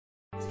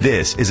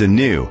This is a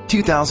new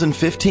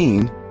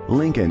 2015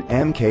 Lincoln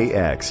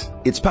MKX.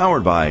 It's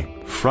powered by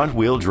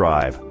front-wheel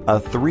drive, a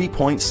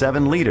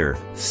 3.7-liter,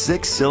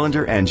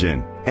 6-cylinder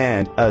engine,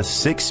 and a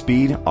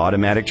 6-speed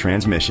automatic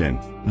transmission.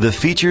 The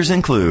features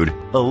include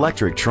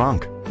electric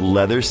trunk,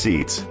 leather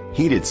seats,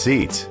 heated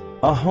seats,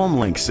 a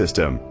HomeLink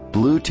system,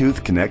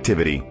 Bluetooth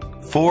connectivity,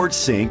 Ford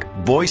Sync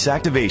voice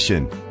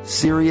activation,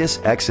 Sirius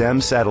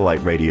XM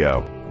satellite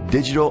radio,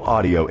 digital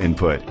audio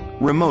input,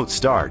 remote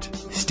start,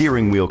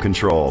 steering wheel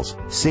controls.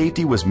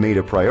 Safety was made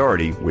a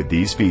priority with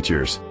these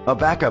features: a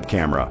backup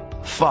camera,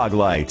 fog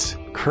lights,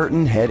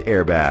 curtain head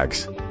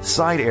airbags,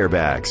 side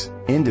airbags,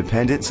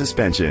 independent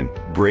suspension,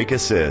 brake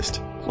assist.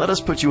 Let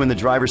us put you in the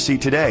driver's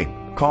seat today.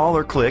 Call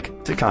or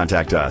click to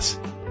contact us.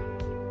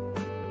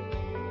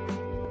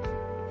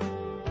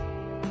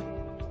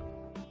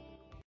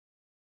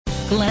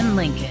 Glenn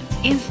Lincoln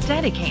is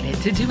dedicated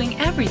to doing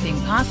everything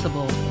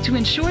possible to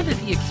ensure that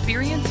the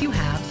experience you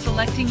have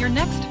selecting your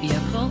next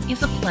vehicle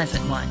is a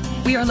pleasant one.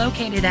 We are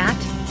located at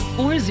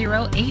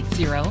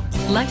 4080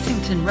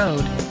 Lexington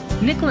Road,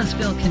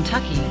 Nicholasville,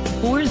 Kentucky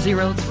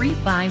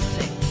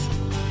 40356.